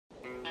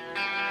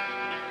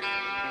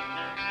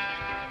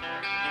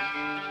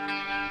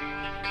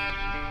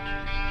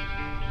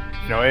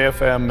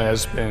AFM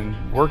has been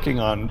working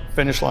on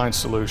finish line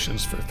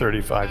solutions for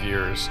 35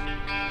 years.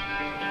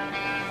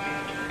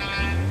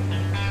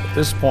 At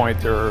this point,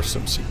 there are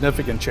some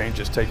significant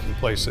changes taking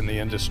place in the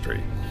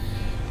industry.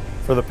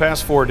 For the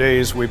past 4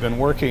 days, we've been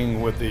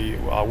working with the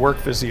Work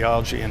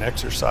Physiology and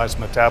Exercise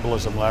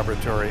Metabolism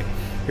Laboratory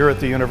here at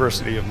the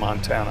University of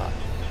Montana.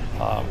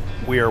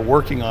 We are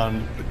working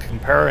on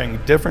comparing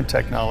different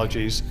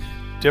technologies,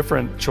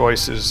 different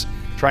choices,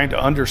 trying to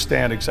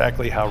understand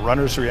exactly how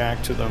runners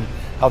react to them,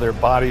 how their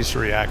bodies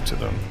react to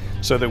them,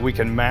 so that we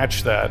can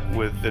match that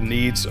with the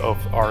needs of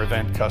our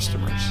event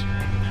customers.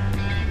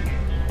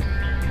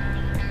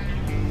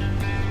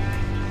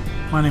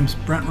 My name's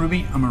Brent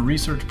Ruby. I'm a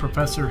research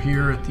professor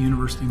here at the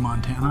University of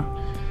Montana,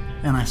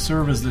 and I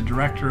serve as the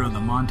director of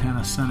the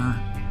Montana Center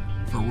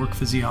for Work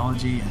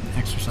Physiology and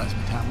Exercise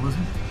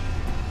Metabolism.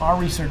 Our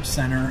research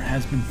center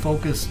has been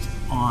focused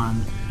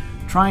on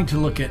trying to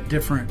look at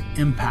different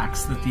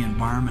impacts that the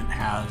environment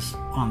has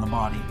on the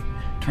body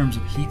in terms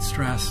of heat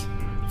stress,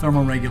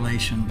 thermal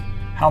regulation,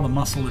 how the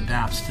muscle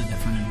adapts to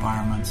different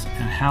environments,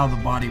 and how the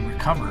body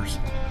recovers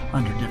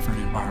under different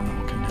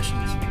environmental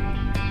conditions.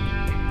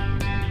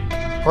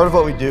 Part of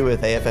what we do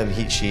with AFM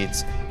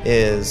Heatsheets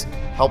is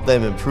help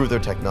them improve their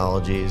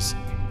technologies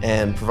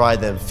and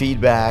provide them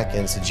feedback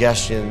and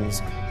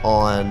suggestions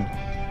on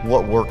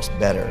what works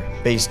better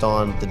based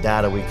on the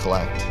data we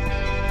collect.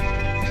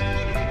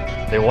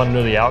 They want to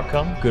know the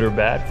outcome, good or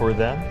bad, for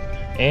them,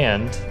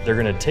 and they're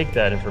going to take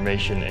that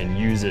information and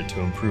use it to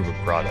improve a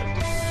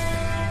product.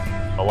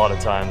 A lot of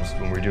times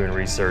when we're doing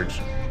research,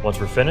 once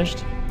we're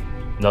finished,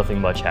 nothing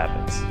much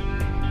happens.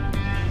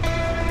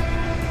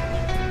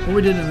 What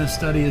we did in this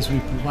study is we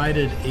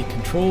provided a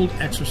controlled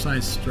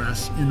exercise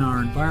stress in our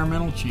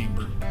environmental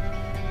chamber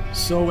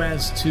so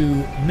as to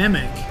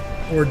mimic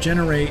or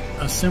generate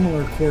a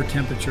similar core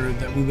temperature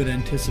that we would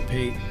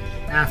anticipate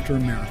after a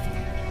marathon.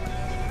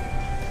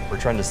 We're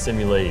trying to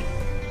simulate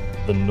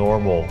the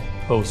normal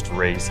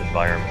post-race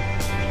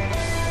environment.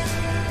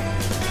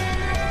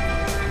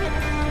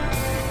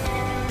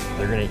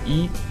 They're going to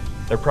eat.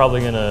 They're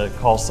probably going to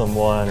call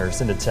someone or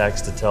send a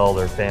text to tell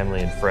their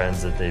family and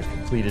friends that they've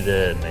completed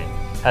it and they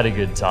had a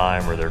good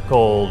time, or they're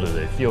cold, or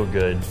they feel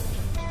good.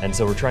 And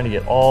so we're trying to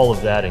get all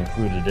of that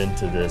included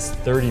into this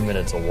 30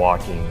 minutes of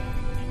walking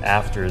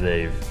after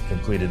they've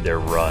completed their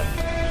run.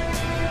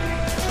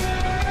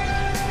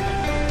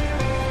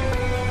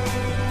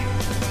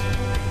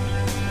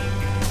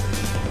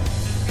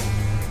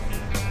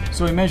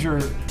 So we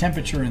measure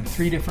temperature in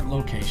 3 different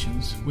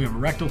locations. We have a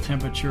rectal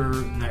temperature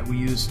that we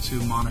use to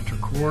monitor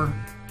core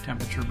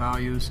temperature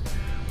values.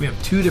 We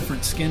have 2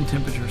 different skin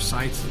temperature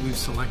sites that we've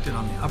selected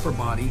on the upper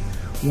body,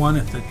 one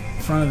at the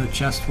front of the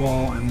chest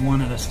wall and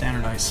one at a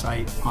standardized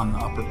site on the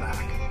upper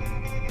back.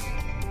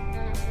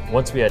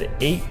 Once we had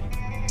 8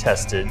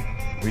 tested,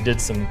 we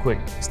did some quick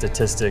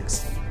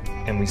statistics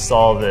and we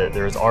saw that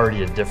there was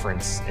already a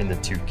difference in the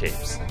 2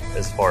 capes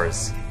as far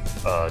as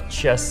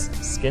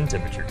chest skin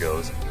temperature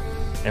goes.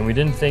 And we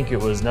didn't think it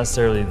was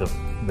necessarily the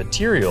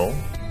material,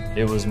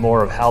 it was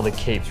more of how the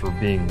capes were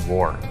being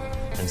worn.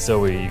 And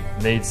so we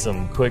made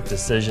some quick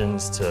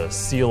decisions to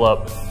seal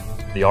up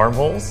the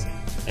armholes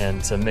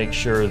and to make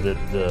sure that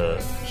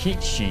the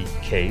heat sheet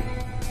cape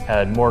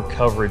had more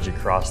coverage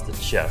across the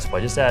chest by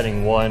just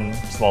adding 1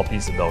 small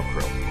piece of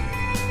Velcro.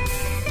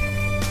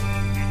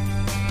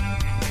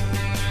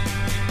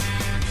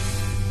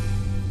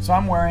 So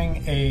I'm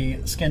wearing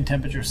a skin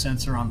temperature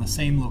sensor on the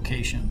same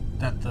location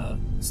that the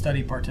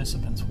study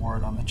participants wore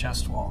it on the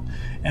chest wall,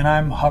 and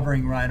I'm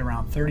hovering right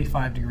around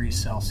 35 degrees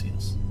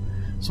Celsius.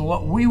 So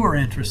what we were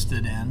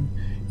interested in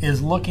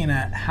is looking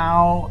at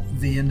how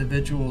the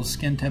individual's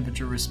skin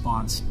temperature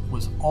response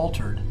was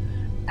altered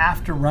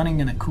after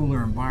running in a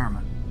cooler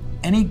environment.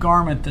 Any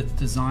garment that's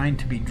designed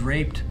to be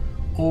draped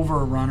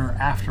over a runner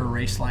after a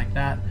race like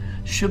that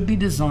should be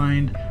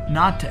designed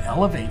not to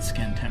elevate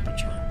skin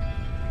temperature,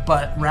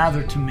 but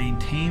rather to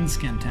maintain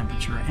skin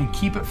temperature and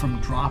keep it from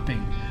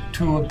dropping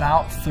to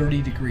about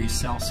 30 degrees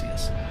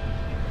Celsius.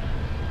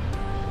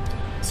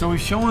 So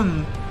we've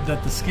shown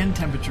that the skin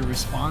temperature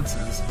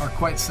responses are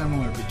quite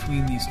similar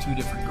between these 2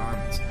 different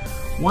garments.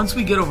 Once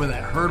we get over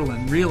that hurdle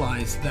and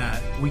realize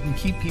that we can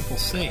keep people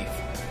safe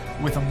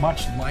with a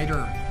much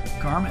lighter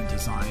garment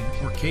design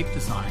or cape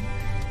design,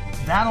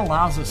 that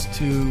allows us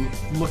to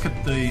look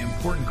at the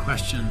important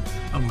question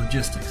of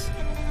logistics.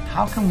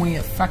 How can we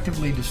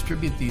effectively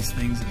distribute these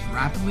things as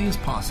rapidly as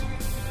possible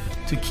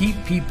to keep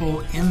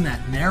people in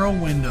that narrow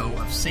window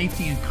of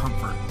safety and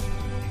comfort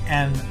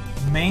and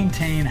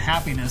maintain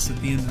happiness at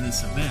the end of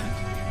this event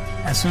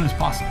as soon as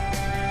possible?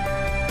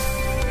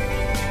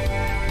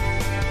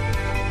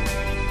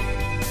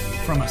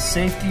 From a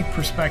safety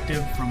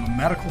perspective, from a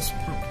medical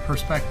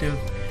perspective,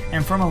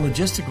 and from a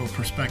logistical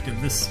perspective,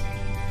 this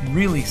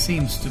really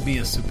seems to be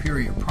a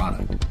superior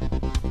product.